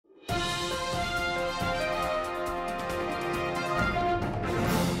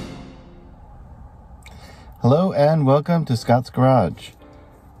Hello and welcome to Scott's Garage.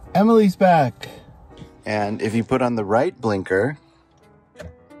 Emily's back. And if you put on the right blinker,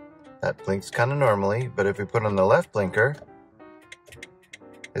 that blinks kind of normally, but if you put on the left blinker,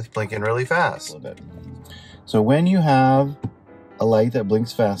 it's blinking really fast. A little bit. So when you have a light that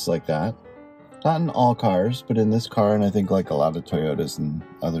blinks fast like that, not in all cars, but in this car, and I think like a lot of Toyotas and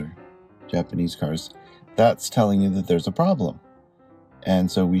other Japanese cars, that's telling you that there's a problem.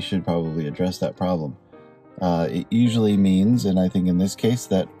 And so we should probably address that problem. It usually means, and I think in this case,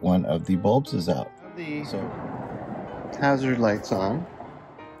 that one of the bulbs is out. So hazard lights on.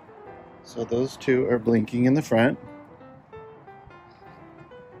 So those two are blinking in the front.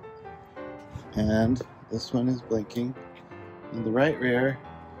 And this one is blinking in the right rear,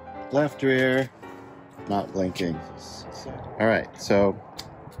 left rear, not blinking. All right, so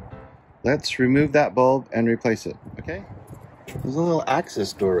let's remove that bulb and replace it, okay? There's a little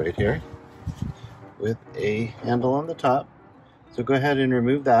access door right here with a handle on the top. So go ahead and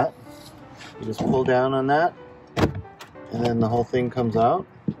remove that. You just pull down on that, and then the whole thing comes out.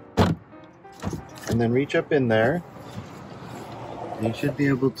 And then reach up in there. And you should be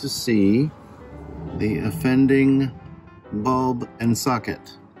able to see the offending bulb and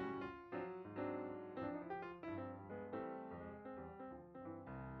socket.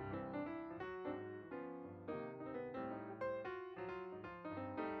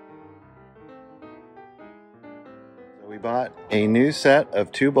 So we bought a new set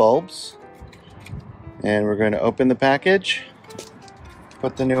of 2 bulbs, and we're going to open the package,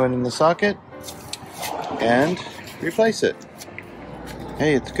 put the new one in the socket, and replace it.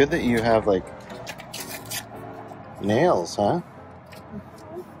 Hey, it's good that you have like nails, huh?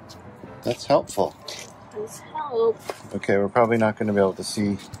 That's helpful. Please help. Okay, we're probably not going to be able to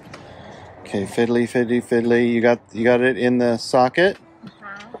see. Okay, fiddly, fiddly, fiddly. You got it in the socket,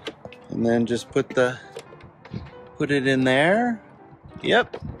 and then just put it in there.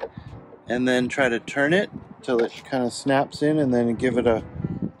 Yep. And then try to turn it till it kind of snaps in, and then give it a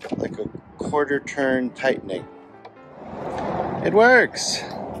quarter turn tightening. It works.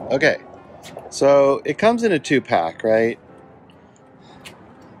 Okay. So it comes in a 2-pack, right?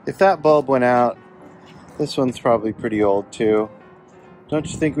 If that bulb went out, this one's probably pretty old too. Don't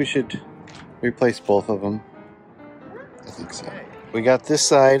you think we should replace both of them? I think so. We got this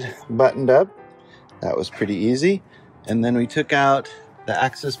side buttoned up. That was pretty easy. And then we took out the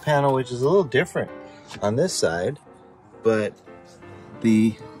access panel, which is a little different on this side, but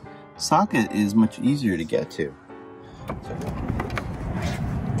the socket is much easier to get to.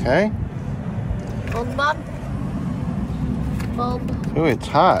 Okay. Bulb. Oh, it's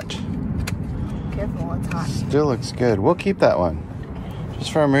hot. Careful, it's hot. Still looks good. We'll keep that one.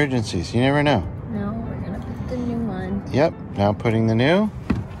 Just for emergencies. You never know. No, we're gonna put the new one. Yep. Now putting the new.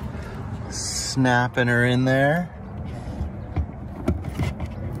 Snapping her in there.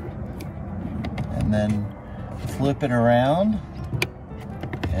 And then flip it around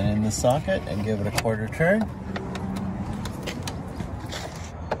and in the socket and give it a quarter turn.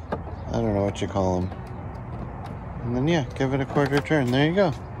 I don't know what you call them. And then yeah, give it a quarter turn. There you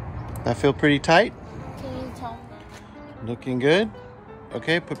go. That feel pretty tight? Can you tell me? Looking good.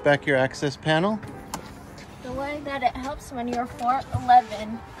 Okay, put back your access panel. The way that it helps when you're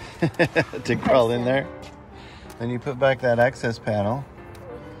 4'11". To crawl in there. Then you put back that access panel.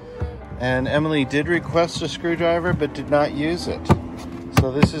 And Emily did request a screwdriver but did not use it.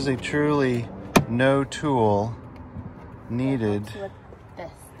 So this is a truly no tool needed. With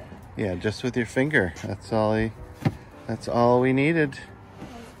this thing. Yeah, just with your finger. That's all we needed.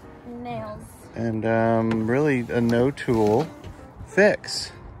 Nails. And really a no tool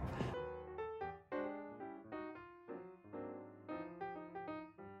fix.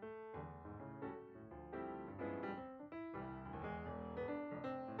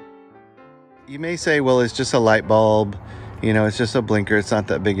 You may say, well, it's just a light bulb, you know, it's just a blinker, it's not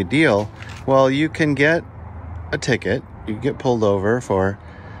that big a deal. Well, you can get a ticket, you get pulled over for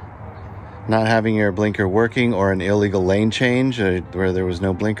not having your blinker working, or an illegal lane change where there was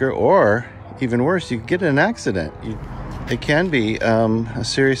no blinker, or even worse, you could get in an accident. It can be a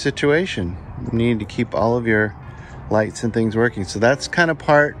serious situation. You need to keep all of your lights and things working. So that's kind of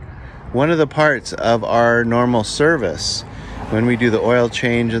one of the parts of our normal service. When we do the oil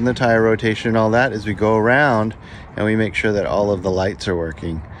change and the tire rotation and all that, is we go around and we make sure that all of the lights are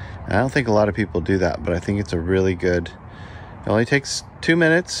working. And I don't think a lot of people do that, but I think it's a really good, it only takes 2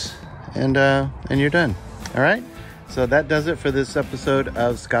 minutes and you're done. All right. So that does it for this episode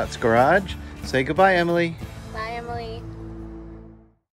of Scott's Garage. Say goodbye, Emily.